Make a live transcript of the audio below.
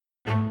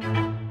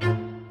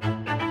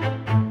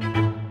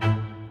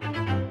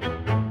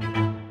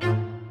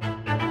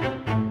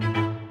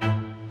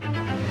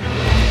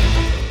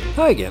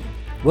Hi again.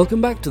 Welcome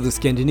back to the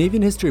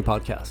Scandinavian History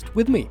Podcast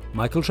with me,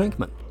 Michael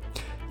Schenkman.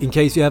 In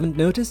case you haven't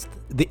noticed,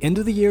 the end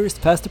of the year is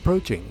fast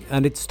approaching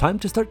and it's time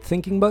to start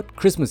thinking about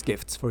Christmas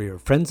gifts for your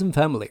friends and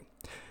family.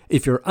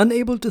 If you're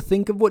unable to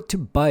think of what to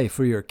buy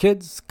for your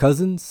kids,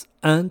 cousins,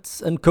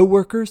 aunts, and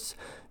co-workers,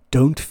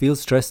 don't feel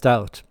stressed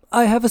out.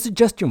 I have a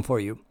suggestion for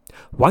you.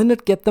 Why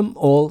not get them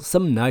all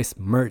some nice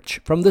merch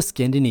from the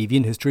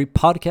Scandinavian History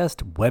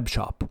Podcast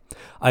webshop?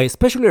 I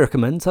especially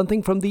recommend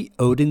something from the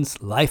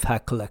Odin's Life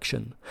Hack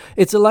collection.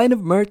 It's a line of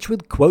merch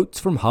with quotes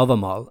from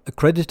Havamal,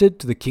 accredited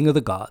to the King of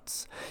the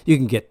Gods. You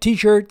can get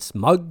t-shirts,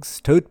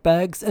 mugs, tote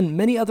bags, and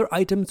many other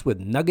items with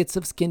nuggets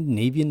of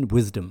Scandinavian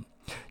wisdom.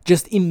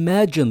 Just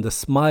imagine the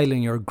smile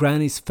on your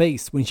granny's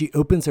face when she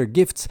opens her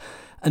gifts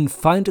and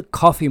find a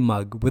coffee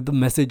mug with the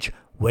message,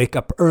 "Wake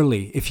up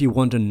early if you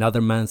want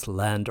another man's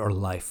land or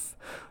life."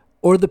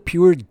 Or the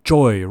pure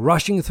joy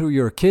rushing through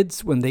your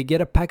kids when they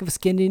get a pack of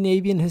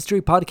Scandinavian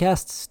History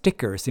Podcast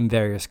stickers in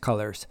various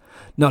colors.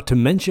 Not to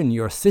mention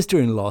your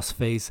sister-in-law's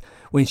face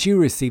when she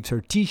receives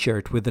her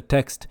t-shirt with the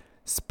text,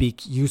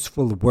 "Speak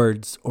useful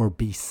words or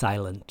be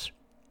silent."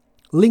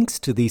 Links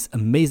to these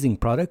amazing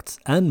products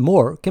and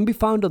more can be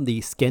found on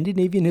the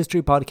Scandinavian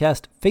History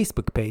Podcast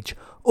Facebook page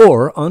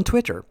or on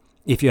Twitter.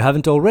 If you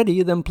haven't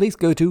already, then please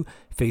go to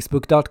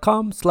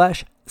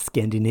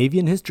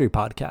facebook.com/Scandinavian History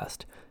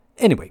Podcast.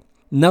 Anyway,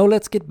 now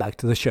let's get back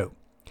to the show.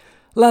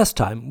 Last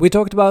time we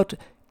talked about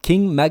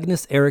King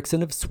Magnus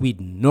Eriksson of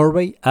Sweden,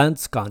 Norway and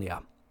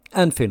Scania,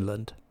 and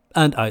Finland,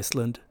 and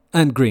Iceland,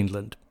 and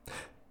Greenland.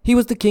 He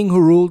was the king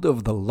who ruled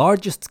over the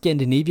largest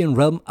Scandinavian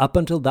realm up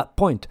until that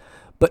point,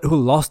 but who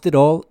lost it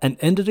all and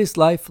ended his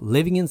life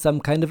living in some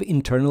kind of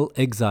internal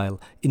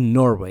exile in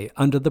Norway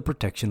under the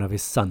protection of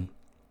his son.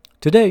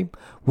 Today,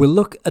 we'll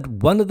look at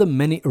one of the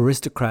many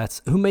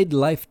aristocrats who made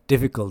life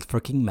difficult for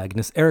King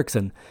Magnus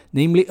Eriksson,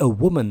 namely a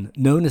woman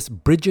known as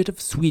Bridget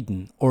of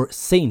Sweden, or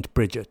Saint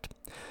Bridget.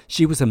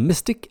 She was a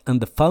mystic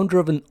and the founder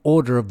of an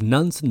order of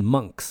nuns and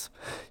monks.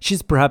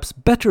 She's perhaps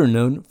better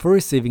known for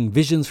receiving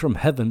visions from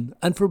heaven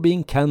and for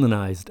being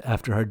canonized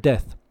after her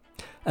death.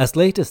 As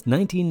late as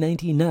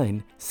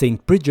 1999,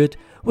 Saint Bridget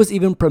was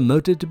even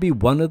promoted to be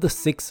one of the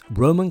 6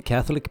 Roman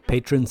Catholic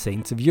patron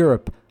saints of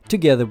Europe,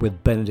 together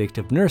with Benedict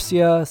of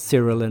Nursia,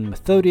 Cyril and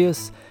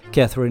Methodius,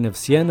 Catherine of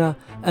Siena,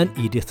 and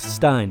Edith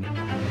Stein.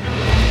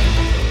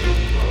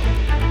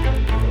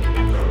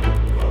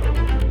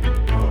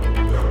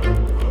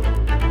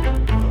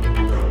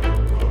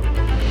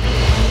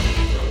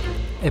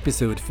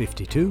 Episode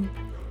 52,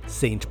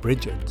 Saint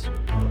Bridget.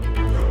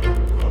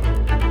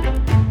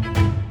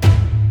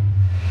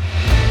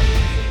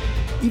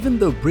 Even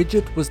though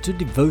Bridget was to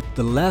devote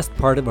the last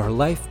part of her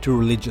life to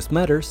religious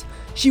matters,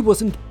 she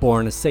wasn't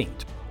born a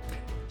saint.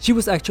 She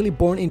was actually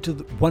born into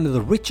one of the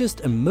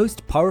richest and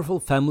most powerful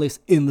families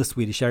in the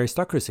Swedish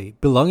aristocracy,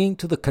 belonging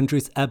to the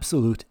country's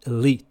absolute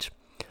elite.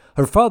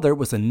 Her father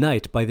was a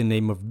knight by the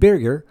name of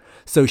Birger,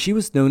 so she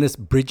was known as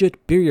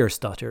Bridget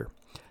Birgersdotter.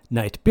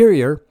 Knight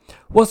Birger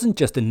wasn't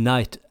just a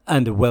knight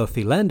and a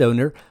wealthy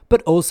landowner,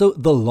 but also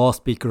the law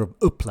speaker of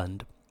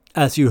Uppland.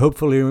 As you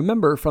hopefully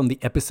remember from the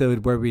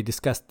episode where we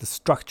discussed the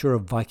structure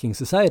of Viking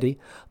society,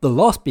 the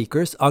law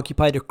speakers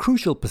occupied a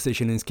crucial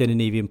position in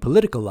Scandinavian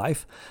political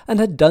life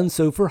and had done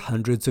so for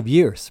hundreds of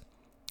years.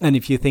 And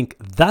if you think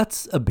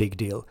that's a big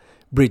deal,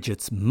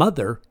 Bridget's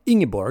mother,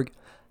 Ingeborg,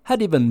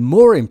 had even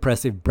more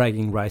impressive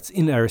bragging rights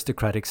in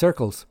aristocratic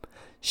circles.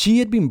 She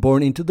had been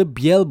born into the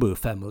Bjelbo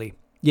family.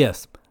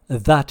 Yes,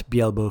 that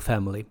Bjelbo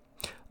family.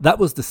 That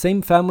was the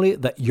same family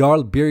that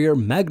Jarl Birger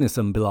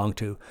Magnusson belonged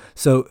to,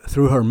 so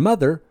through her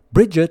mother,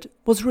 Bridget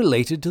was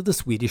related to the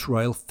Swedish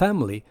royal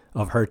family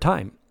of her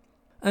time.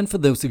 And for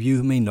those of you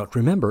who may not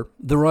remember,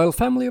 the royal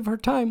family of her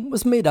time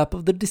was made up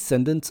of the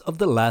descendants of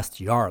the last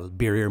Jarl,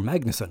 Birger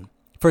Magnusson.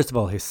 First of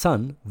all, his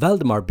son,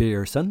 Valdemar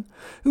Birgersson,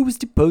 who was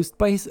deposed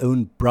by his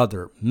own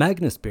brother,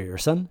 Magnus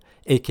Birgersson,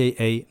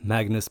 aka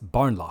Magnus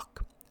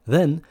Barnlock.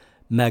 Then,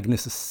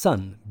 Magnus'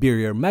 son,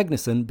 Birger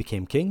Magnusson,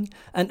 became king,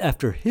 and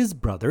after his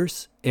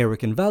brothers,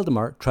 Eric and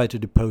Valdemar, tried to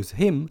depose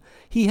him,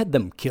 he had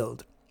them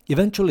killed.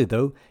 Eventually,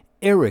 though,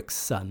 Eric's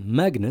son,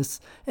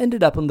 Magnus,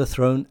 ended up on the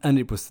throne, and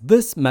it was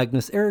this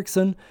Magnus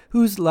Eriksson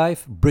whose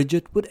life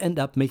Bridget would end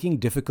up making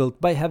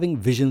difficult by having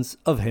visions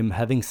of him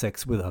having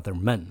sex with other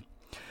men.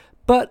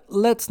 But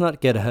let's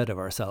not get ahead of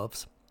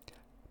ourselves.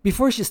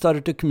 Before she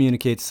started to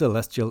communicate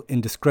celestial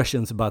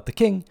indiscretions about the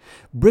king,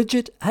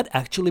 Bridget had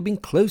actually been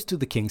close to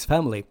the king's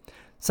family,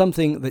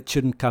 something that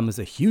shouldn't come as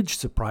a huge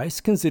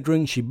surprise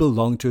considering she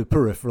belonged to a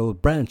peripheral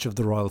branch of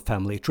the royal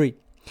family tree.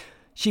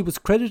 She was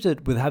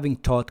credited with having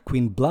taught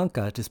Queen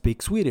Blanca to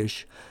speak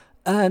Swedish,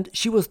 and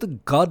she was the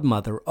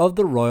godmother of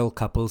the royal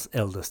couple's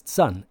eldest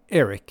son,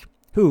 Eric,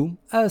 who,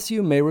 as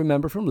you may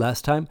remember from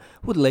last time,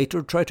 would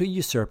later try to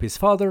usurp his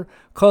father,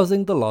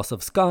 causing the loss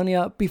of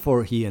Scania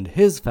before he and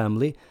his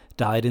family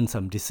died in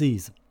some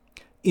disease.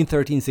 In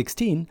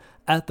 1316,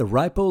 at the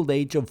ripe old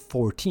age of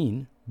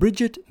 14,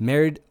 Bridget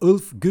married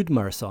Ulf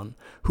Gudmarsson,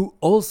 who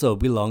also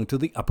belonged to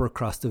the upper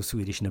crust of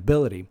Swedish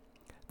nobility.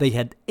 They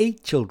had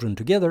 8 children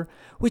together,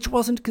 which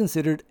wasn't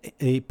considered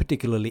a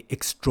particularly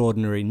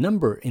extraordinary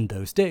number in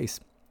those days.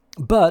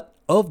 But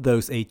of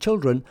those 8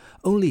 children,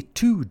 only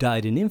 2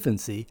 died in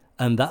infancy,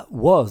 and that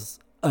was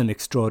an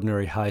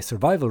extraordinary high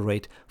survival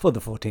rate for the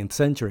 14th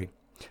century.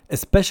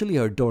 Especially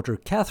her daughter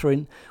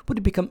Catherine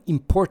would become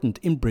important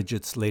in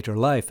Bridget's later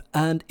life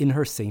and in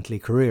her saintly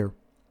career.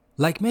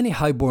 Like many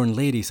highborn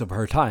ladies of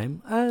her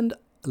time, and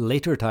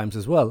later times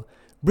as well,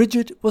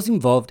 Bridget was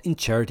involved in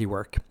charity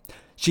work.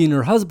 She and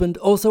her husband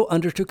also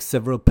undertook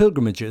several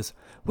pilgrimages,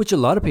 which a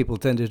lot of people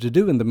tended to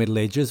do in the Middle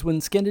Ages when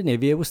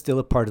Scandinavia was still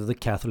a part of the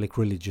Catholic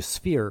religious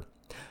sphere.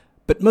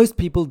 But most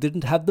people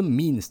didn't have the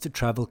means to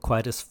travel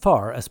quite as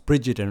far as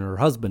Bridget and her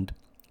husband.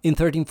 In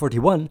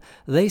 1341,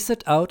 they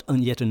set out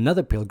on yet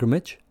another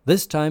pilgrimage,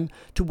 this time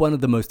to one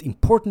of the most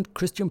important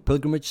Christian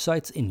pilgrimage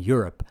sites in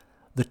Europe,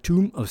 the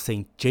tomb of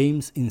Saint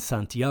James in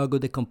Santiago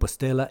de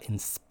Compostela in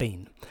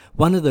Spain,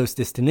 one of those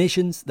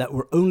destinations that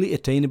were only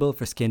attainable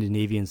for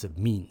Scandinavians of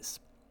means.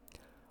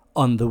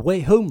 On the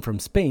way home from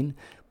Spain,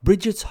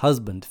 Bridget's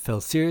husband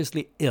fell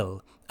seriously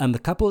ill, and the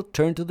couple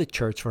turned to the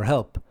church for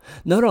help,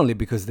 not only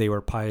because they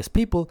were pious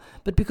people,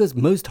 but because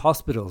most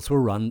hospitals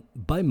were run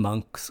by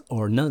monks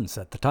or nuns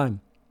at the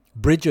time.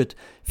 Bridget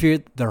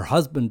feared their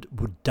husband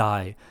would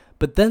die,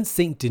 but then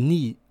Saint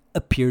Denis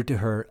appeared to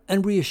her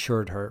and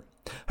reassured her.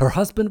 Her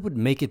husband would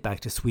make it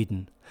back to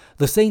Sweden.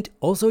 The saint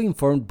also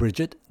informed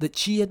Bridget that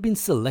she had been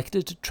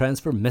selected to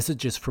transfer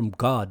messages from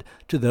God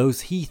to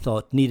those he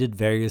thought needed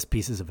various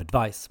pieces of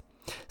advice.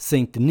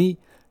 Saint Denis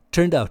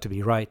turned out to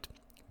be right.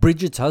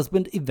 Bridget's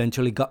husband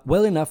eventually got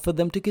well enough for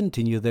them to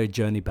continue their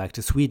journey back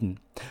to Sweden.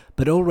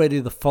 But already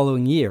the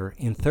following year,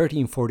 in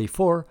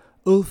 1344,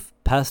 Ulf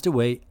passed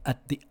away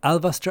at the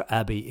Alvastra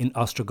Abbey in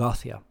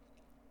Ostrogothia.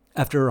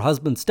 After her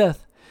husband's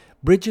death,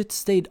 Bridget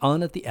stayed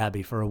on at the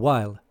abbey for a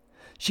while.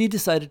 She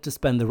decided to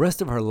spend the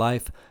rest of her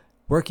life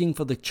working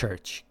for the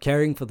church,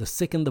 caring for the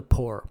sick and the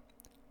poor.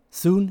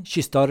 Soon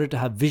she started to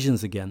have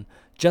visions again,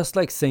 just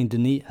like Saint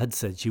Denis had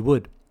said she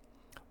would.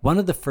 One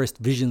of the first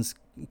visions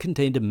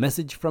contained a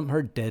message from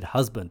her dead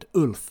husband,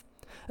 Ulf.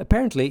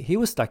 Apparently, he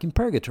was stuck in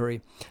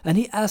purgatory, and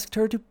he asked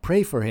her to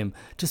pray for him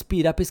to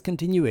speed up his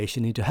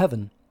continuation into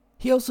heaven.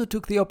 He also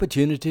took the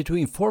opportunity to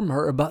inform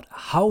her about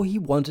how he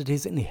wanted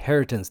his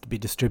inheritance to be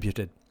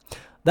distributed.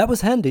 That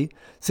was handy,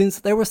 since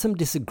there was some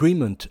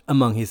disagreement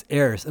among his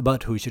heirs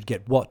about who should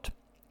get what.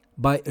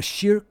 By a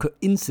sheer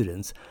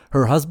coincidence,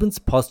 her husband's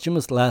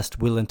posthumous last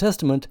will and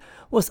testament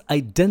was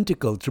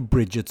identical to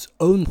Bridget's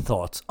own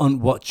thoughts on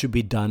what should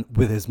be done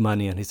with his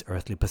money and his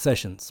earthly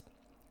possessions.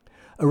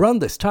 Around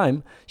this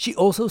time, she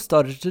also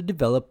started to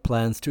develop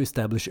plans to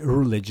establish a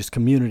religious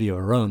community of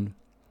her own.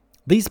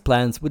 These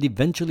plans would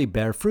eventually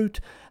bear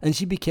fruit, and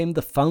she became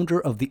the founder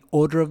of the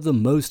Order of the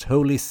Most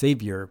Holy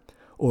Saviour,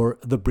 or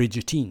the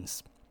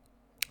Bridgetines.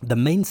 The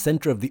main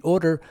center of the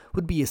order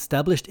would be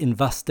established in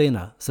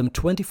Vadstena, some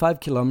 25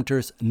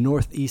 kilometers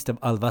northeast of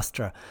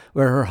Alvastra,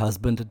 where her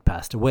husband had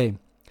passed away.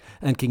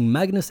 And King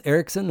Magnus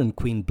Eriksson and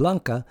Queen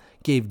Blanca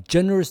gave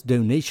generous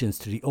donations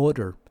to the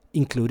order,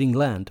 including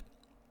land.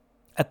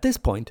 At this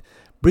point,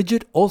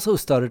 Bridget also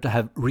started to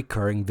have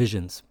recurring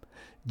visions.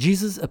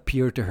 Jesus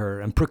appeared to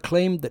her and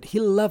proclaimed that he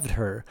loved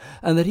her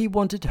and that he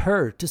wanted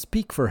her to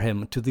speak for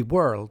him to the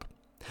world.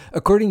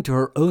 According to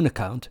her own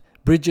account,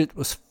 Bridget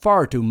was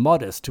far too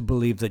modest to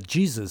believe that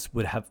Jesus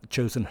would have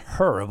chosen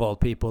her of all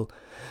people,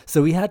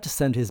 so he had to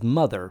send his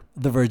mother,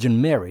 the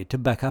Virgin Mary, to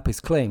back up his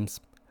claims.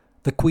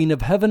 The Queen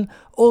of Heaven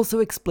also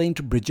explained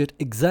to Bridget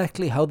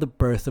exactly how the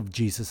birth of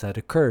Jesus had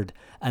occurred,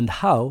 and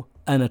how,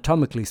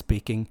 anatomically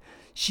speaking,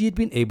 she had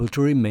been able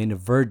to remain a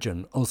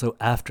virgin also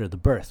after the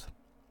birth.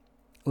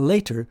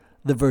 Later,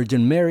 the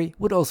Virgin Mary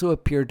would also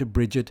appear to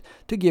Bridget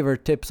to give her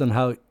tips on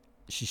how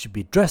she should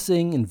be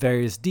dressing and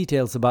various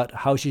details about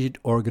how she should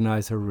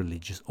organize her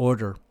religious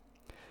order.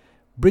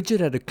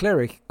 Bridget had a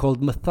cleric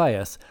called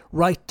Matthias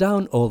write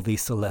down all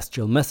these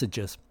celestial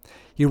messages.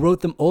 He wrote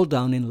them all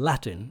down in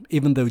Latin,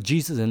 even though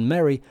Jesus and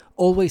Mary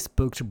always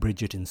spoke to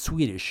Bridget in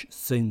Swedish,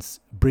 since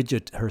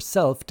Bridget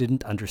herself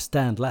didn't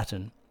understand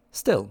Latin.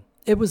 Still,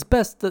 it was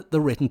best that the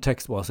written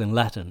text was in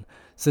Latin,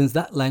 since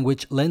that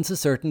language lends a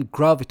certain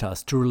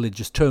gravitas to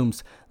religious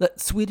tomes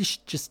that Swedish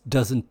just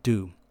doesn't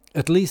do,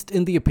 at least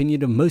in the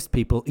opinion of most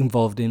people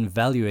involved in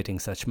evaluating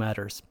such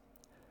matters.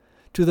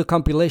 To the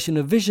compilation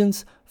of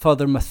visions,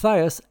 Father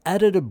Matthias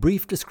added a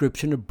brief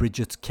description of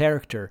Bridget's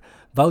character,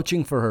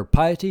 vouching for her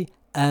piety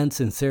and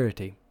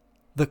sincerity.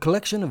 The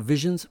collection of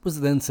visions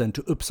was then sent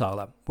to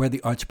Uppsala, where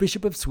the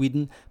Archbishop of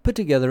Sweden put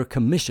together a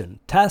commission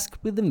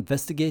tasked with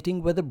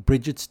investigating whether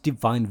Bridget's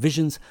divine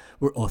visions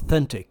were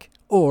authentic,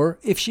 or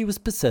if she was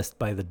possessed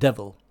by the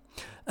devil.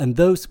 And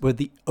those were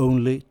the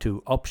only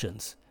 2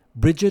 options.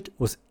 Bridget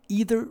was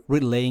either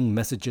relaying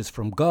messages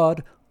from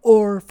God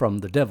or from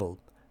the devil.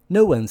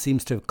 No one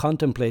seems to have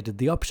contemplated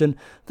the option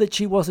that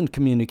she wasn't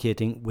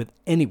communicating with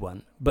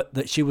anyone, but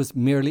that she was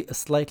merely a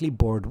slightly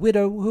bored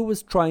widow who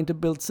was trying to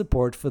build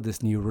support for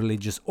this new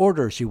religious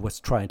order she was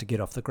trying to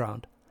get off the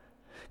ground.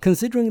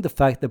 Considering the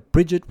fact that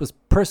Bridget was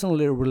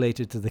personally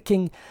related to the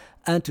king,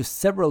 and to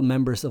several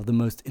members of the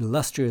most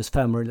illustrious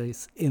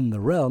families in the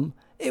realm,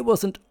 it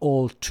wasn't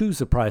all too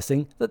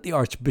surprising that the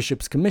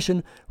Archbishop's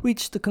Commission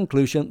reached the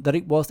conclusion that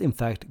it was in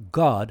fact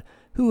God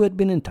who had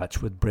been in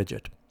touch with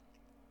Bridget.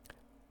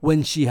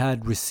 When she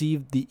had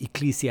received the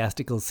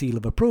ecclesiastical seal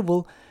of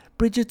approval,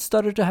 Bridget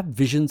started to have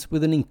visions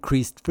with an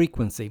increased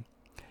frequency.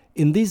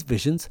 In these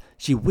visions,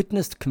 she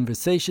witnessed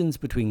conversations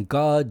between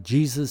God,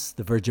 Jesus,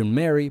 the Virgin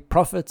Mary,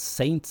 prophets,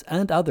 saints,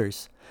 and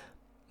others.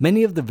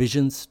 Many of the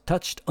visions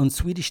touched on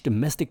Swedish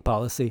domestic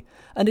policy,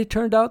 and it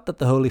turned out that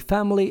the Holy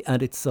Family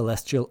and its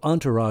celestial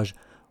entourage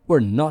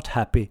were not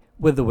happy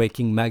with the way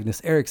King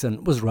Magnus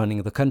Eriksson was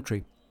running the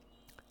country.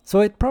 So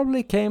it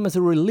probably came as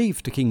a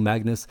relief to King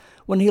Magnus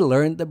when he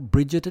learned that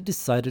Bridget had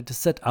decided to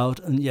set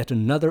out on yet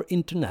another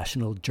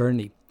international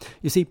journey.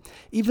 You see,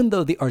 even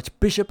though the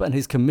Archbishop and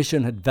his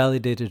commission had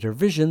validated her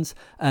visions,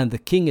 and the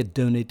king had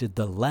donated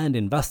the land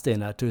in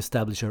Vadstena to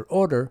establish her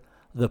order,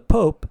 the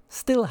Pope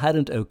still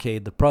hadn't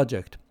okayed the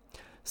project.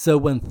 So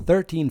when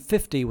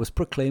 1350 was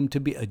proclaimed to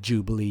be a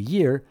Jubilee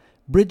year,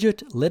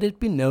 Bridget let it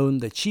be known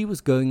that she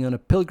was going on a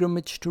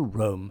pilgrimage to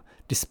Rome,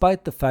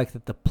 despite the fact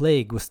that the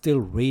plague was still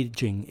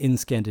raging in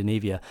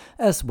Scandinavia,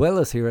 as well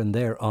as here and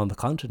there on the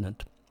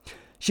continent.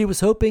 She was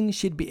hoping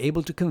she'd be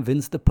able to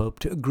convince the Pope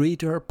to agree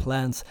to her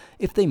plans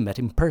if they met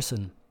in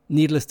person.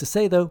 Needless to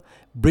say, though,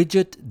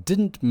 Bridget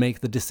didn't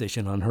make the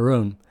decision on her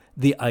own.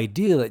 The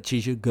idea that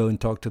she should go and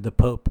talk to the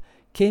Pope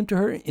came to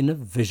her in a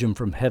vision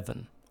from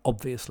heaven,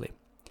 obviously.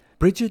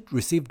 Bridget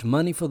received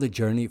money for the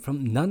journey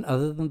from none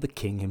other than the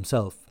king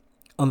himself.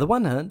 On the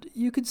one hand,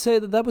 you could say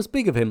that was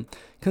big of him,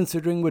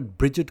 considering what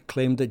Bridget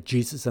claimed that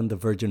Jesus and the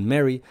Virgin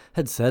Mary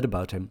had said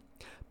about him.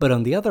 But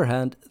on the other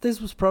hand,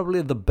 this was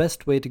probably the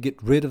best way to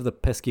get rid of the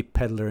pesky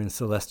peddler in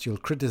celestial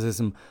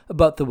criticism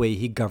about the way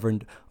he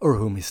governed or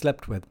whom he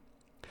slept with.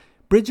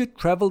 Bridget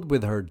travelled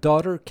with her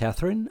daughter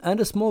Catherine and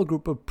a small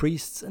group of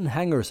priests and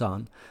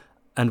hangers-on,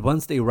 and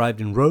once they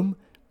arrived in Rome,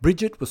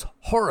 Bridget was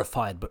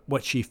horrified by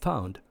what she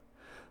found.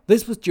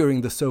 This was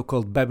during the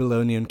so-called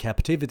Babylonian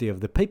captivity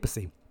of the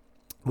papacy,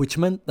 which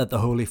meant that the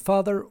Holy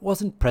Father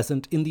wasn't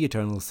present in the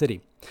Eternal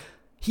City.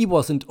 He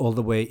wasn't all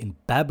the way in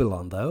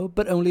Babylon, though,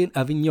 but only in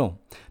Avignon,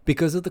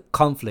 because of the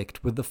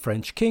conflict with the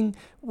French king,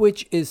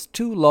 which is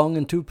too long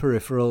and too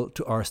peripheral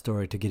to our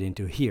story to get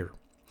into here.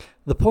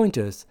 The point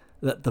is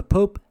that the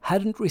Pope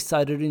hadn't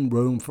resided in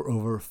Rome for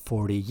over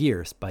 40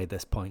 years by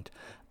this point,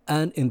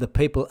 and in the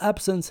papal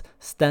absence,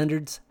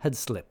 standards had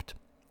slipped.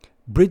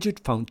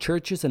 Bridget found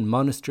churches and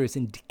monasteries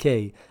in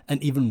decay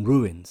and even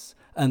ruins,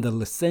 and the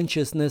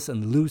licentiousness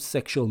and loose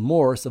sexual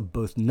mores of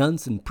both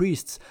nuns and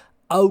priests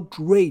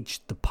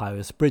outraged the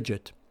pious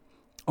Bridget.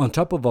 On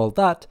top of all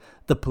that,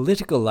 the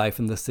political life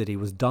in the city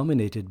was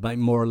dominated by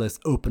more or less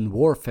open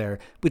warfare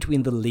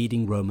between the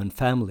leading Roman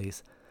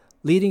families,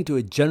 leading to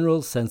a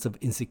general sense of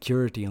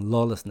insecurity and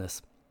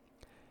lawlessness.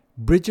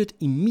 Bridget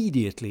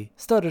immediately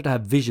started to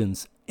have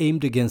visions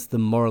aimed against the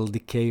moral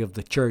decay of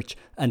the church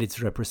and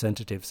its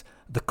representatives,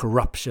 the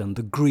corruption,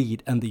 the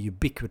greed, and the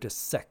ubiquitous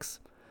sex.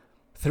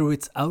 Through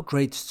its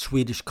outraged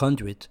Swedish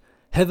conduit,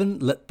 heaven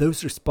let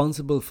those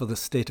responsible for the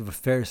state of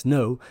affairs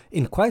know,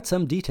 in quite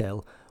some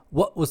detail,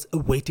 what was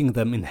awaiting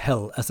them in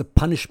hell as a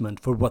punishment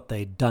for what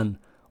they'd done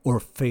or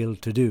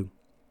failed to do.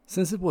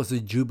 Since it was a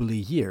Jubilee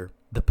year,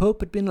 the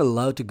Pope had been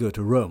allowed to go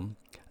to Rome,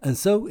 and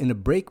so in a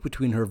break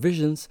between her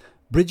visions,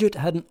 Bridget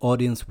had an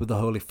audience with the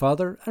Holy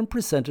Father and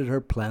presented her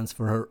plans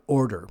for her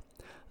order.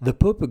 The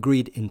Pope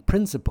agreed in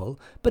principle,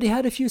 but he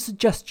had a few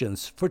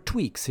suggestions for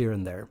tweaks here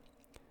and there.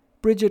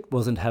 Bridget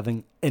wasn't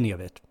having any of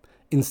it.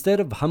 Instead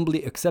of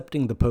humbly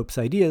accepting the Pope's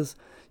ideas,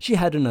 she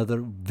had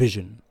another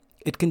vision.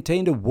 It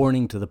contained a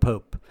warning to the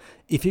Pope.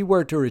 If he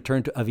were to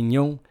return to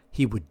Avignon,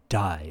 he would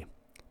die.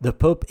 The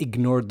Pope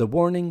ignored the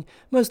warning,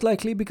 most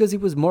likely because he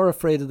was more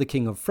afraid of the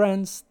King of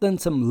France than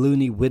some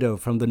loony widow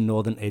from the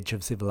northern edge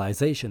of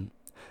civilization.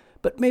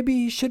 But maybe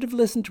he should have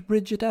listened to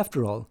Bridget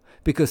after all,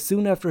 because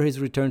soon after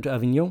his return to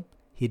Avignon,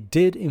 he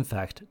did in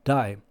fact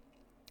die.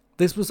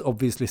 This was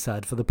obviously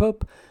sad for the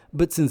Pope,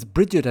 but since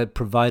Bridget had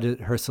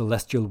provided her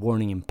celestial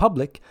warning in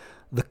public,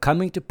 the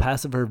coming to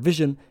pass of her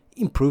vision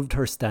improved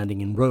her standing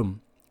in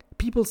Rome.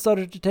 People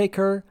started to take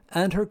her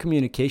and her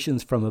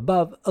communications from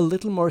above a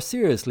little more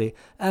seriously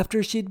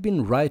after she'd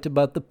been right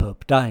about the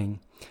Pope dying.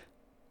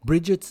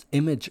 Bridget's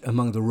image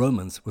among the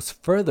Romans was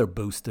further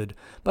boosted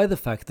by the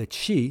fact that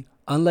she,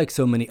 unlike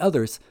so many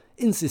others,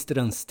 insisted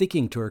on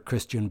sticking to her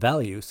Christian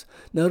values,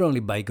 not only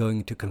by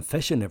going to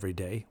confession every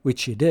day, which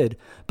she did,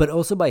 but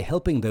also by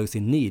helping those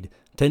in need,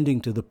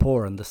 tending to the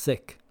poor and the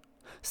sick.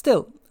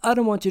 Still, I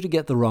don't want you to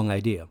get the wrong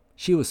idea.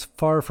 She was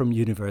far from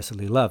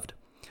universally loved.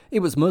 It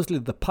was mostly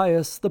the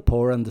pious, the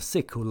poor, and the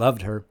sick who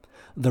loved her.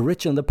 The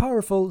rich and the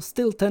powerful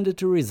still tended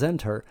to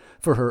resent her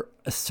for her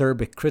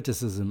acerbic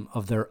criticism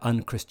of their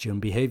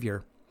unchristian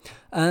behavior.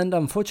 And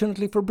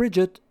unfortunately for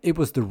Bridget, it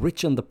was the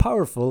rich and the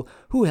powerful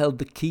who held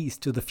the keys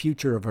to the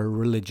future of her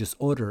religious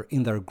order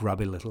in their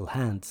grubby little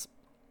hands.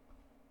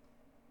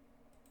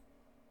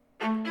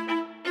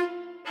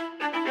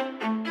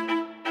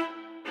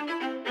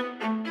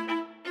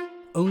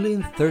 Only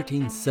in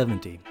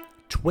 1370,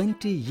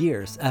 20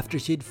 years after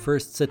she'd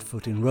first set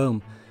foot in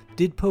Rome,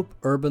 did Pope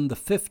Urban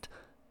V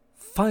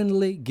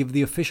finally give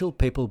the official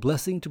papal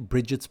blessing to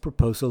Bridget's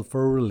proposal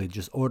for a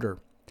religious order.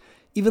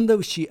 Even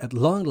though she at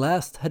long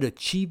last had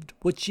achieved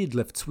what she'd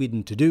left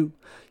Sweden to do,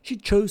 she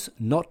chose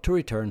not to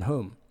return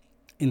home.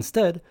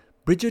 Instead,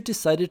 Bridget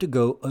decided to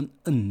go on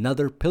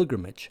another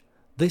pilgrimage,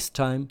 this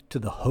time to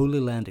the Holy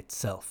Land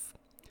itself.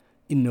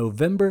 In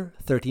November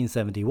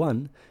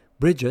 1371,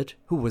 Bridget,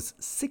 who was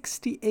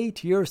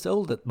 68 years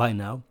old by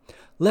now,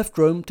 left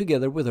Rome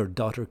together with her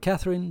daughter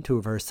Catherine, 2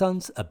 of her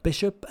sons, a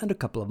bishop, and a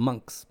couple of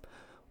monks.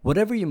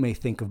 Whatever you may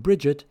think of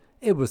Bridget,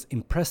 it was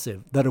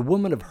impressive that a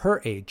woman of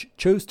her age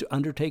chose to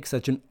undertake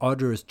such an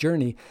arduous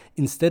journey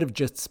instead of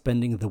just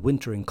spending the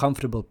winter in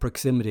comfortable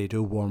proximity to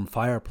a warm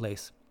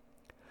fireplace.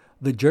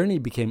 The journey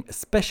became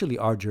especially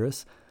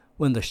arduous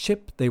when the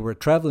ship they were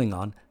traveling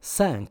on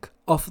sank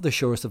off the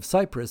shores of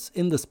Cyprus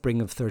in the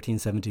spring of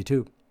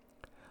 1372.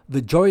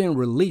 The joy and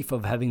relief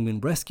of having been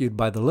rescued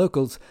by the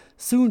locals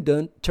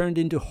soon turned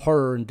into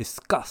horror and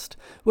disgust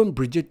when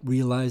Bridget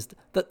realized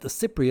that the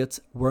Cypriots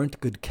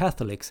weren't good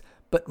Catholics,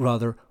 but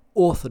rather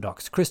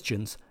Orthodox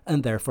Christians,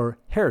 and therefore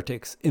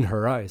heretics in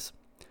her eyes.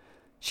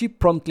 She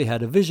promptly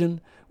had a vision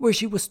where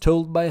she was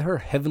told by her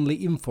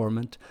heavenly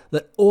informant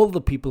that all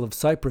the people of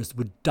Cyprus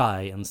would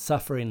die and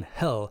suffer in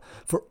hell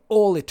for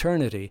all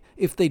eternity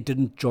if they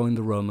didn't join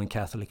the Roman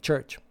Catholic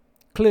Church.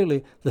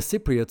 Clearly, the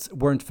Cypriots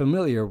weren't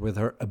familiar with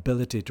her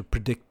ability to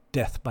predict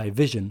death by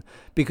vision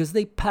because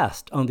they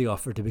passed on the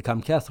offer to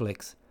become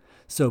Catholics.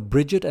 So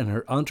Bridget and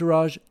her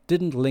entourage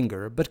didn't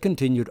linger but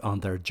continued on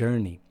their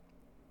journey.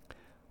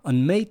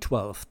 On May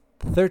 12,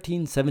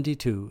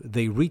 1372,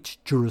 they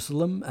reached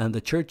Jerusalem and the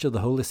Church of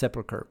the Holy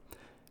Sepulchre.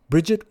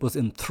 Bridget was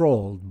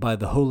enthralled by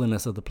the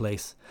holiness of the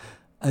place,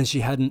 and she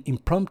had an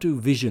impromptu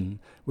vision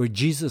where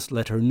Jesus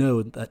let her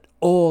know that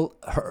all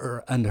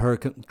her and her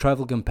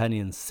travel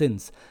companions'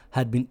 sins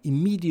had been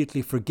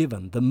immediately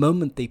forgiven the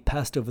moment they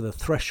passed over the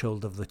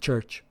threshold of the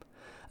church.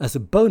 As a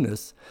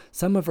bonus,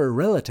 some of her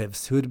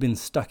relatives who had been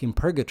stuck in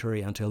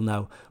purgatory until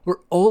now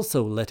were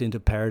also let into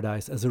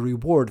paradise as a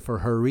reward for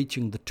her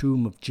reaching the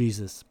tomb of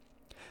Jesus.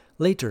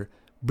 Later,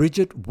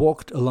 Bridget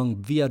walked along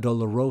Via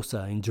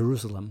Dolorosa in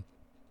Jerusalem,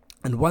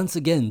 and once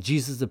again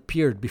Jesus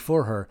appeared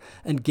before her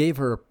and gave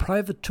her a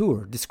private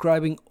tour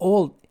describing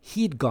all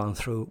he'd gone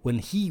through when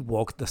he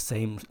walked the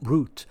same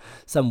route,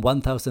 some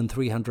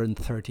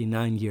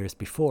 1,339 years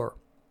before.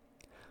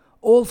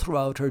 All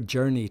throughout her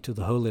journey to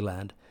the Holy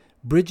Land,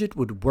 Bridget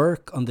would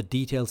work on the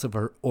details of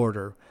her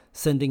order,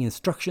 sending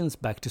instructions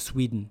back to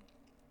Sweden.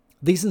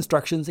 These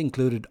instructions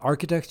included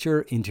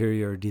architecture,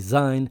 interior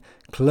design,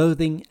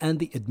 clothing, and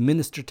the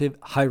administrative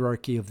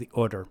hierarchy of the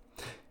order.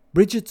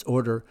 Bridget's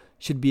order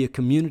should be a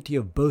community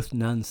of both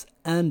nuns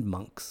and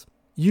monks.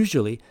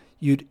 Usually,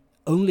 you'd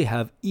only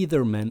have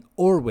either men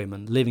or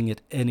women living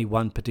at any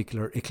one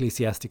particular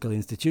ecclesiastical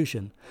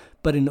institution,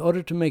 but in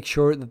order to make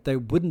sure that there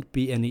wouldn't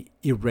be any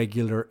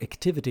irregular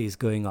activities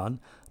going on,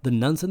 the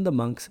nuns and the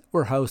monks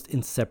were housed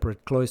in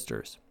separate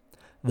cloisters.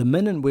 The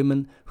men and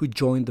women who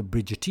joined the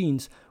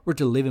Bridgetines were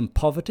to live in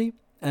poverty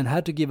and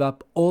had to give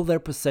up all their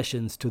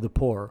possessions to the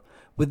poor,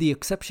 with the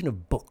exception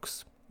of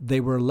books. They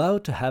were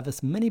allowed to have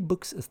as many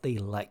books as they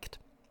liked.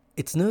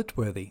 It's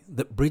noteworthy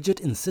that Bridget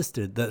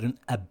insisted that an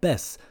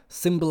abbess,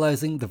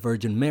 symbolizing the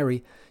Virgin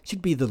Mary,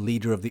 should be the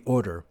leader of the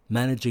order,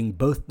 managing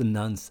both the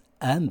nuns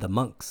and the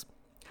monks.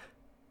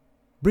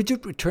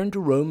 Bridget returned to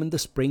Rome in the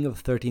spring of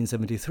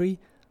 1373,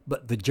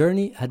 but the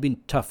journey had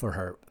been tough for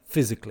her,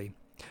 physically.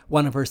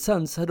 One of her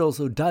sons had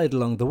also died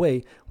along the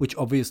way, which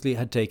obviously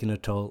had taken a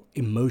toll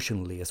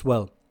emotionally as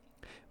well.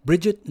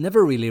 Bridget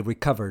never really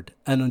recovered,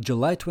 and on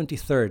July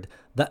 23rd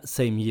that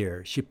same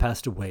year she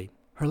passed away.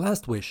 Her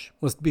last wish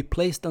was to be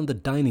placed on the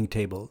dining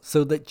table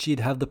so that she'd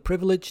have the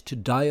privilege to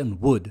die on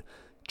wood,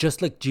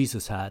 just like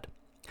Jesus had.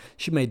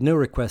 She made no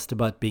request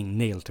about being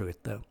nailed to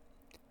it, though.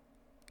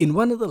 In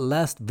one of the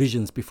last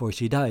visions before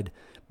she died,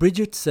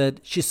 Bridget said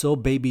she saw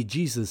baby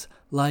Jesus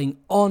lying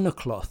on a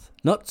cloth,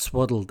 not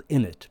swaddled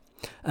in it,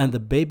 and the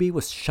baby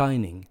was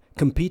shining,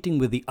 competing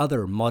with the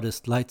other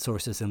modest light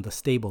sources in the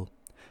stable.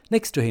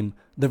 Next to him,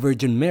 the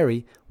Virgin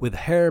Mary, with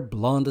hair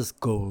blonde as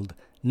gold,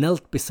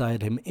 knelt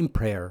beside him in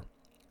prayer.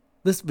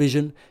 This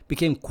vision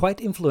became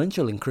quite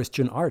influential in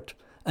Christian art,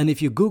 and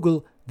if you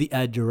Google the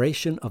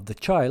adoration of the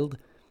child,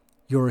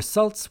 your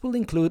results will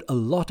include a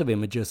lot of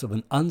images of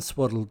an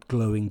unswaddled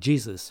glowing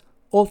Jesus,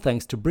 all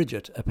thanks to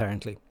Bridget,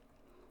 apparently.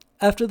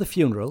 After the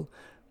funeral,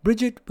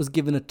 Bridget was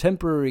given a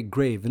temporary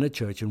grave in a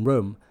church in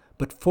Rome,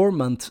 but 4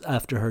 months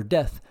after her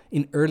death,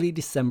 in early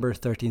December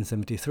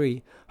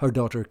 1373, her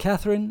daughter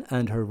Catherine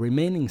and her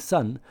remaining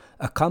son,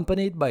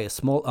 accompanied by a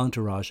small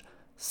entourage,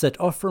 set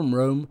off from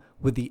Rome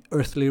with the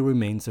earthly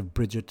remains of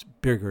Bridget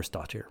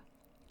Birgersdotter.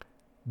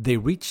 They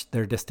reached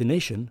their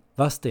destination,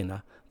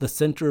 Vadstena, the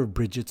center of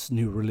Bridget's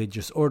new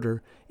religious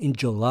order, in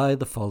July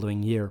the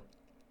following year.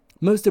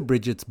 Most of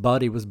Bridget's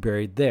body was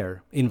buried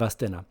there, in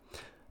Vadstena,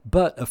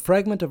 but a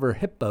fragment of her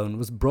hip bone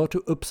was brought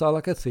to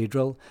Uppsala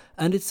Cathedral,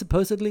 and it's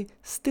supposedly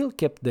still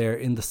kept there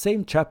in the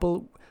same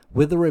chapel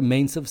with the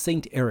remains of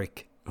Saint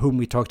Eric, whom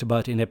we talked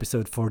about in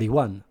episode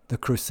 41, the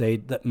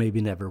crusade that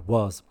maybe never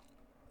was.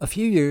 A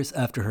few years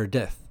after her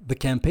death, the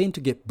campaign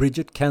to get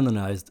Bridget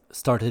canonized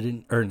started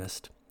in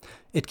earnest.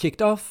 It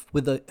kicked off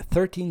with the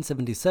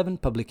 1377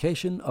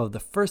 publication of the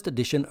first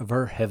edition of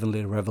her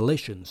Heavenly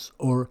Revelations,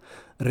 or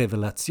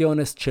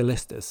Revelationes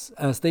Celestes,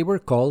 as they were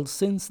called,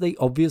 since they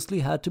obviously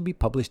had to be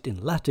published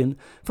in Latin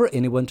for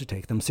anyone to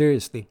take them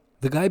seriously.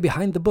 The guy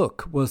behind the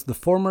book was the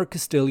former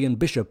Castilian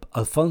bishop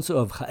Alfonso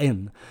of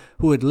Jaén,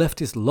 who had left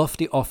his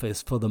lofty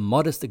office for the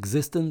modest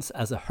existence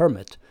as a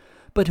hermit,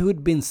 but who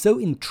had been so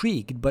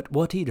intrigued by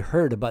what he'd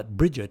heard about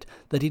Bridget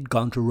that he'd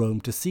gone to Rome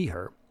to see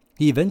her.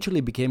 He eventually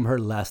became her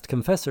last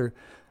confessor,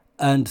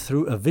 and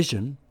through a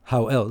vision,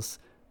 how else,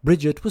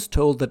 Bridget was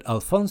told that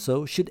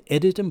Alfonso should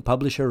edit and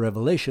publish her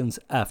revelations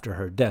after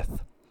her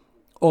death.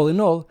 All in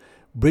all,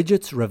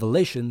 Bridget's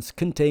revelations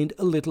contained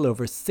a little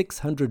over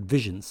 600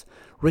 visions,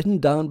 written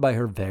down by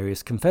her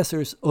various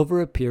confessors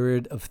over a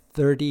period of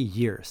 30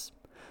 years.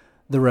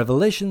 The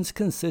revelations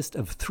consist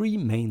of three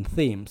main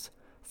themes.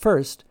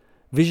 First,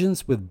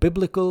 visions with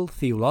biblical,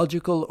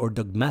 theological, or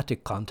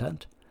dogmatic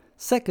content.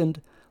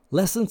 Second,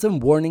 lessons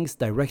and warnings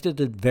directed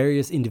at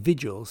various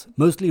individuals,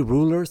 mostly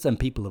rulers and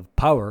people of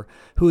power,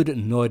 who had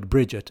annoyed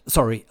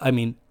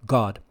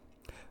God.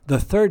 The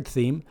third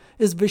theme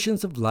is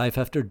visions of life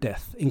after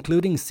death,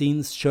 including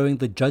scenes showing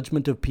the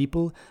judgment of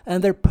people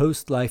and their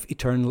post-life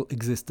eternal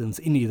existence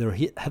in either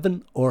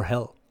heaven or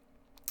hell.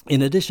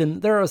 In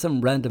addition, there are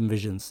some random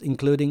visions,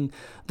 including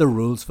the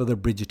rules for the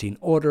Bridgetine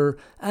order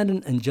and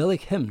an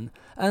angelic hymn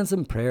and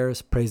some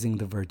prayers praising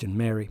the Virgin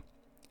Mary.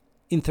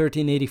 In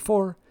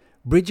 1384,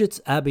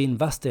 Bridget's abbey in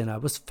Vadstena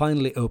was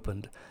finally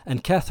opened,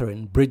 and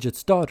Catherine,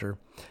 Bridget's daughter,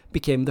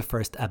 became the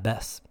first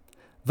abbess.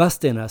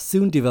 Vadstena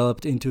soon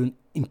developed into an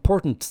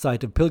important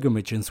site of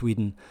pilgrimage in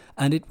Sweden,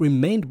 and it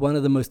remained one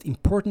of the most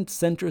important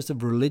centers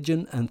of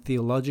religion and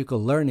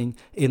theological learning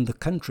in the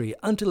country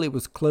until it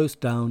was closed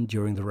down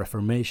during the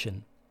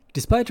Reformation.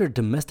 Despite her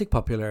domestic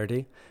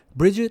popularity,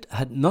 Bridget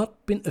had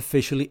not been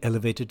officially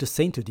elevated to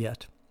sainthood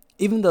yet.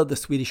 Even though the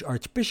Swedish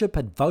archbishop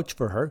had vouched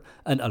for her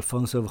and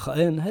Alfonso of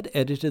Jaén had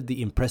edited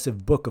the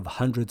impressive book of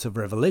hundreds of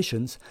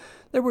revelations,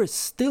 there were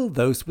still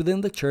those within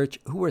the church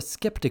who were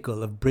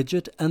skeptical of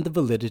Bridget and the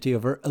validity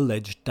of her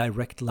alleged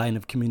direct line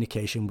of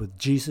communication with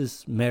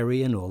Jesus,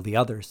 Mary, and all the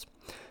others.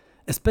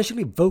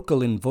 Especially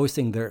vocal in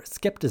voicing their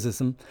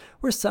skepticism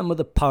were some of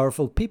the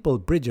powerful people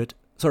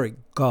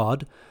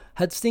God,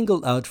 had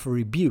singled out for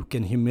rebuke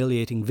and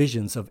humiliating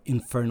visions of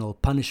infernal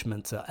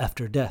punishments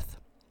after death.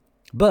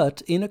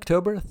 But in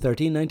October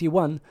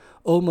 1391,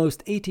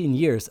 almost 18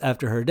 years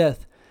after her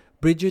death,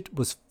 Bridget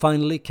was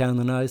finally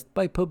canonized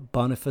by Pope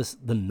Boniface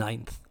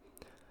IX.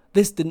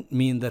 This didn't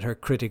mean that her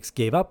critics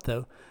gave up,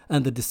 though,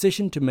 and the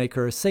decision to make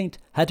her a saint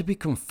had to be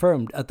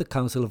confirmed at the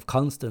Council of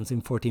Constance in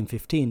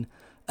 1415,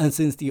 and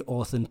since the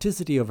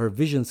authenticity of her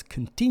visions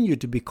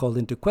continued to be called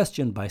into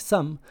question by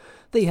some,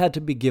 they had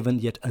to be given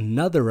yet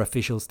another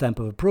official stamp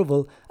of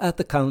approval at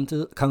the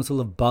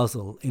Council of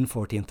Basel in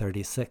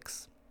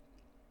 1436.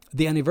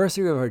 The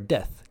anniversary of her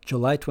death,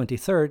 July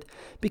 23rd,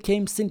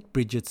 became Saint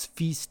Bridget's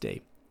feast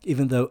day,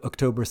 even though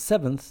October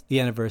 7th, the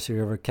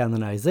anniversary of her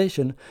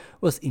canonization,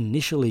 was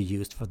initially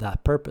used for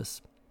that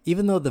purpose.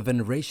 Even though the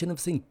veneration of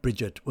Saint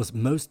Bridget was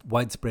most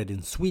widespread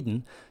in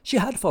Sweden, she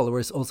had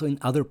followers also in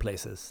other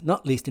places,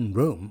 not least in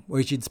Rome,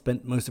 where she'd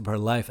spent most of her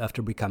life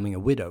after becoming a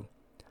widow.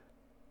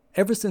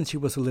 Ever since she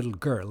was a little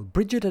girl,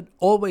 Bridget had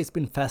always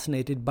been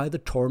fascinated by the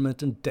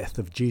torment and death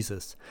of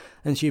Jesus,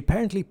 and she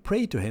apparently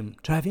prayed to him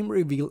to have him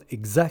reveal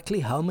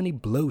exactly how many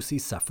blows he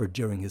suffered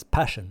during his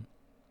passion.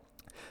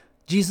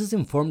 Jesus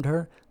informed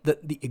her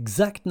that the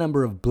exact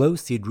number of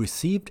blows he had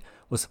received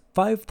was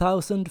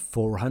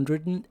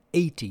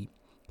 5,480.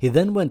 He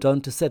then went on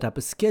to set up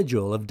a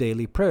schedule of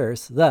daily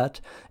prayers that,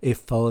 if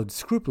followed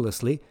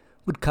scrupulously,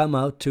 would come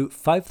out to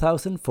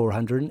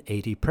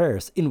 5,480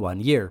 prayers in 1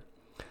 year.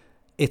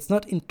 It's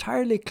not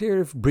entirely clear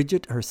if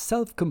Bridget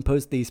herself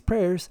composed these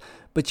prayers,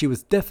 but she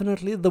was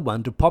definitely the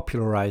one to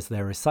popularize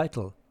their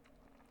recital.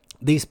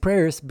 These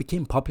prayers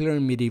became popular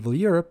in medieval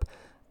Europe,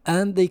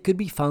 and they could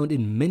be found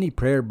in many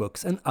prayer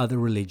books and other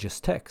religious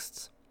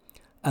texts.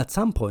 At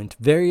some point,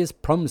 various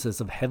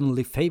promises of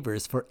heavenly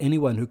favors for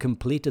anyone who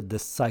completed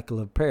this cycle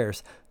of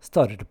prayers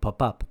started to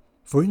pop up.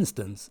 For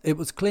instance, it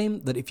was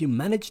claimed that if you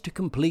managed to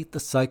complete the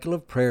cycle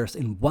of prayers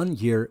in 1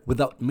 year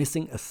without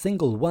missing a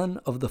single one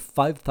of the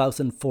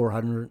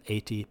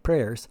 5,480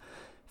 prayers,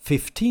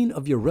 15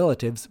 of your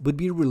relatives would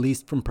be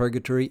released from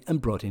purgatory and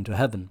brought into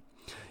heaven.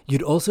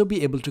 You'd also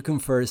be able to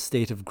confer a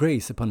state of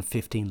grace upon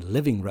 15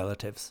 living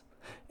relatives.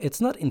 It's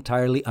not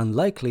entirely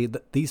unlikely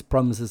that these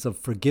promises of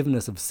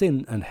forgiveness of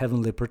sin and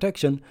heavenly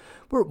protection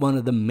were one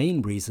of the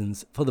main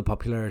reasons for the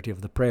popularity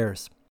of the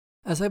prayers.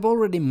 As I've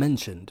already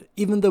mentioned,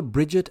 even though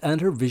Bridget and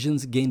her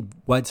visions gained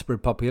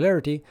widespread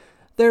popularity,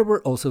 there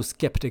were also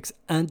skeptics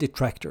and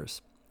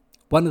detractors.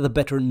 One of the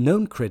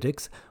better-known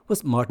critics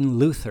was Martin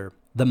Luther,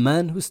 the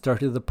man who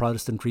started the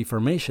Protestant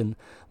Reformation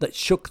that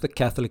shook the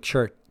Catholic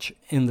Church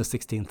in the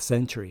 16th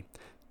century.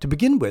 To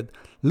begin with,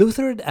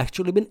 Luther had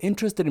actually been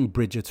interested in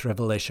Bridget's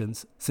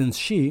revelations, since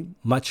she,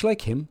 much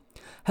like him,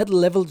 had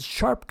leveled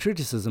sharp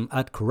criticism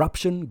at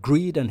corruption,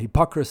 greed, and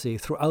hypocrisy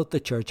throughout the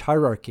church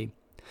hierarchy.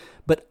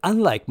 But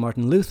unlike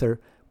Martin Luther,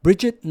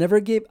 Bridget never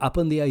gave up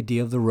on the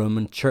idea of the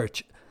Roman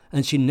Church,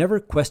 and she never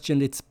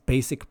questioned its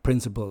basic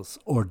principles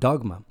or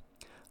dogma.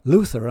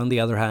 Luther, on the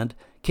other hand,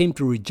 came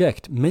to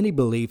reject many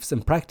beliefs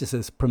and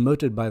practices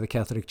promoted by the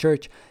Catholic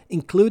Church,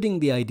 including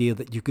the idea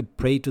that you could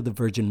pray to the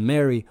Virgin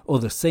Mary or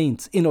the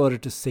saints in order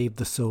to save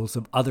the souls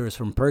of others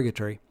from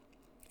purgatory.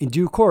 In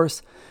due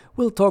course,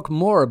 we'll talk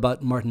more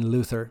about Martin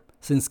Luther,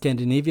 since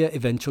Scandinavia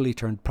eventually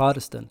turned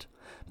Protestant.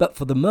 But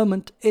for the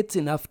moment, it's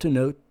enough to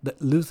note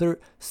that Luther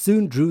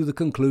soon drew the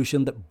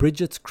conclusion that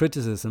Bridget's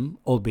criticism,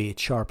 albeit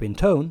sharp in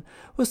tone,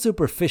 was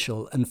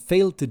superficial and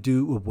failed to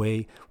do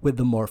away with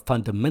the more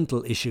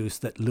fundamental issues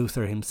that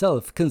Luther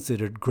himself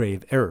considered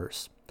grave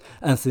errors.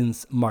 And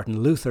since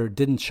Martin Luther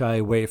didn't shy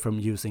away from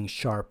using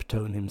sharp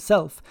tone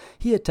himself,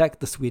 he attacked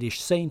the Swedish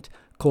saint,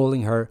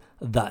 calling her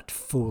 "that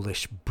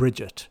foolish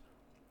Bridget."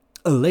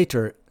 A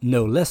later,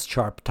 no less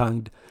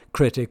sharp-tongued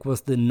critic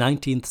was the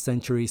 19th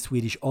century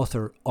Swedish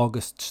author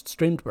August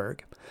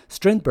Strindberg.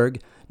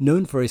 Strindberg,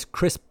 known for his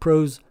crisp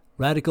prose,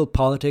 radical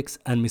politics,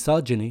 and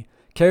misogyny,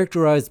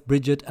 characterized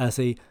Bridget as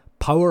a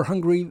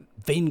power-hungry,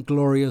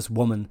 vainglorious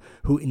woman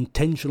who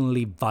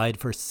intentionally vied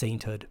for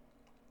sainthood.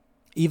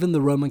 Even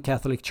the Roman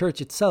Catholic Church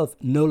itself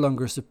no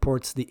longer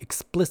supports the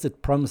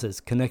explicit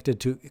promises connected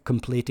to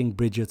completing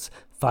Bridget's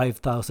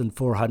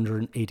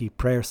 5,480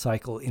 prayer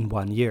cycle in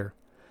 1 year.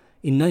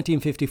 In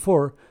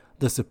 1954,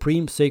 the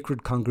Supreme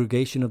Sacred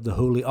Congregation of the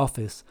Holy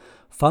Office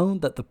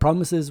found that the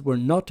promises were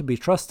not to be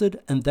trusted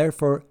and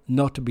therefore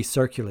not to be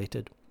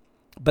circulated.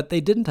 But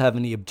they didn't have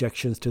any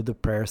objections to the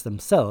prayers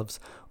themselves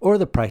or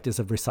the practice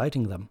of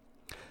reciting them.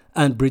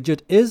 And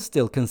Bridget is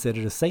still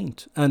considered a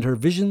saint, and her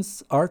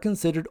visions are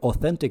considered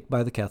authentic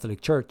by the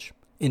Catholic Church.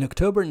 In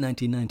October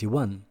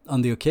 1991,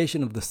 on the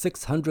occasion of the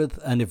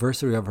 600th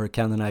anniversary of her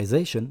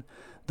canonization,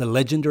 the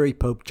legendary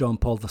Pope John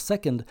Paul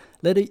II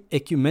led an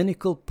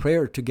ecumenical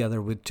prayer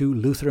together with 2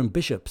 Lutheran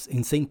bishops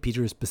in St.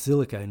 Peter's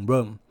Basilica in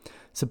Rome.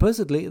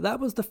 Supposedly, that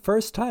was the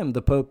first time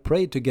the Pope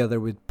prayed together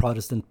with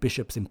Protestant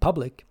bishops in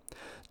public.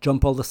 John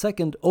Paul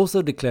II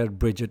also declared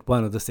Bridget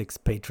one of the 6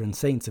 patron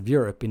saints of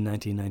Europe in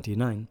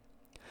 1999.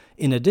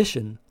 In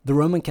addition, the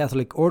Roman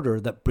Catholic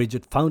order that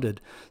Bridget founded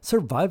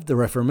survived the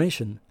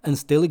Reformation and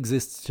still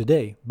exists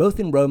today, both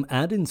in Rome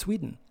and in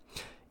Sweden.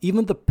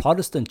 Even the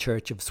Protestant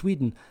Church of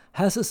Sweden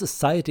has a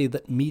society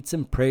that meets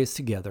and prays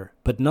together,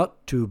 but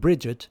not to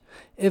Bridget,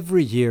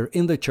 every year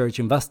in the church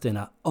in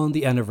Vadstena on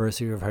the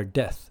anniversary of her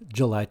death,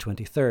 July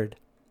 23rd.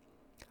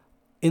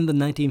 In the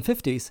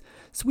 1950s,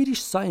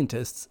 Swedish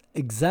scientists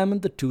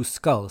examined the 2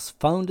 skulls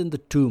found in the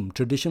tomb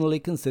traditionally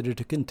considered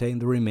to contain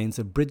the remains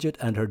of Bridget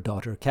and her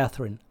daughter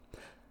Catherine.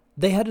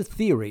 They had a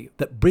theory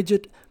that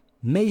Bridget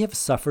may have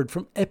suffered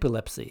from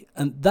epilepsy,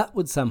 and that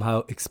would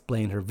somehow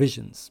explain her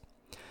visions.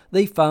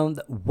 They found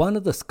that one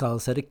of the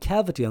skulls had a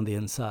cavity on the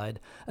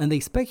inside, and they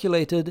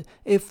speculated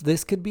if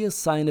this could be a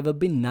sign of a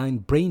benign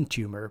brain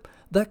tumor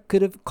that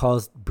could have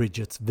caused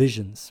Bridget's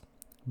visions.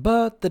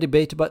 But the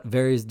debate about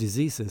various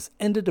diseases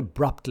ended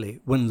abruptly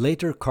when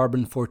later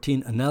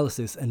carbon-14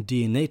 analysis and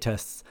DNA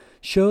tests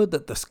showed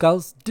that the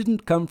skulls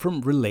didn't come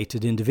from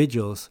related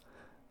individuals,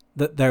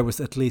 that there was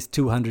at least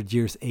 200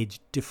 years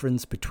age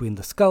difference between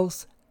the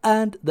skulls,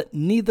 and that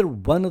neither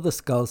one of the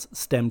skulls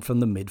stemmed from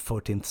the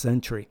mid-14th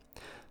century.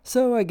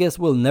 So I guess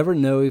we'll never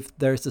know if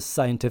there's a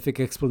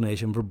scientific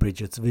explanation for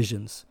Bridget's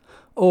visions,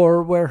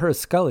 or where her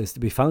skull is to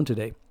be found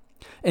today.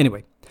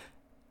 Anyway,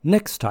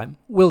 next time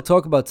we'll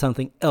talk about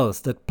something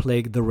else that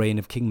plagued the reign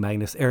of King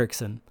Magnus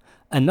Eriksson,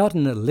 and not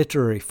in a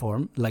literary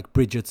form like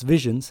Bridget's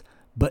visions,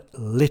 but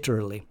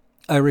literally.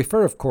 I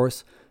refer, of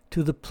course,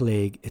 to the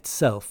plague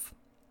itself.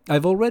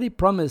 I've already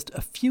promised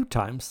a few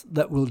times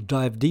that we'll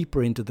dive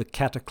deeper into the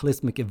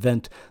cataclysmic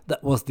event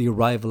that was the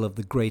arrival of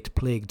the Great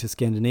Plague to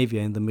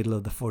Scandinavia in the middle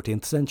of the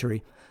 14th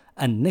century,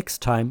 and next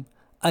time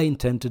I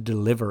intend to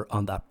deliver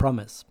on that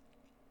promise.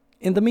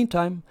 In the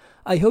meantime,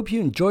 I hope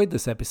you enjoyed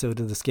this episode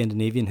of the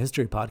Scandinavian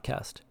History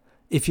Podcast.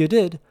 If you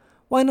did,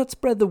 why not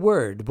spread the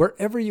word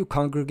wherever you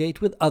congregate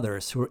with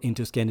others who are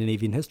into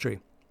Scandinavian history?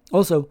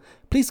 Also,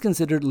 please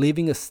consider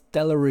leaving a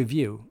stellar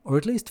review, or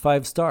at least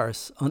 5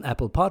 stars, on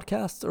Apple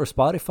Podcasts or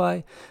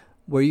Spotify,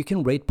 where you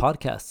can rate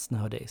podcasts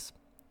nowadays.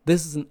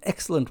 This is an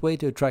excellent way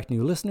to attract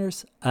new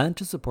listeners and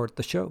to support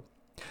the show.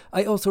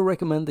 I also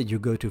recommend that you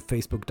go to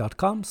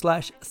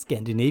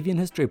facebook.com/Scandinavian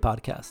History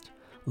Podcast.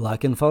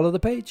 Like and follow the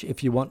page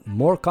if you want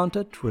more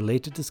content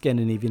related to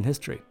Scandinavian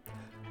history.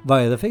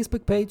 Via the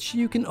Facebook page,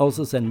 you can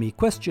also send me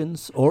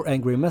questions or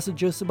angry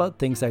messages about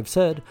things I've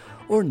said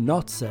or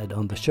not said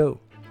on the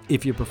show.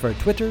 If you prefer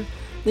Twitter,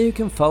 then you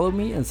can follow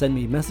me and send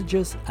me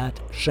messages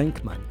at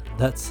Schenkman.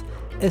 That's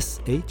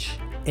SHAINKMAN.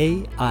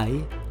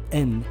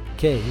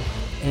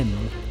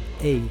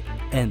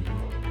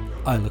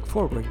 I look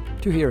forward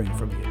to hearing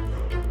from you.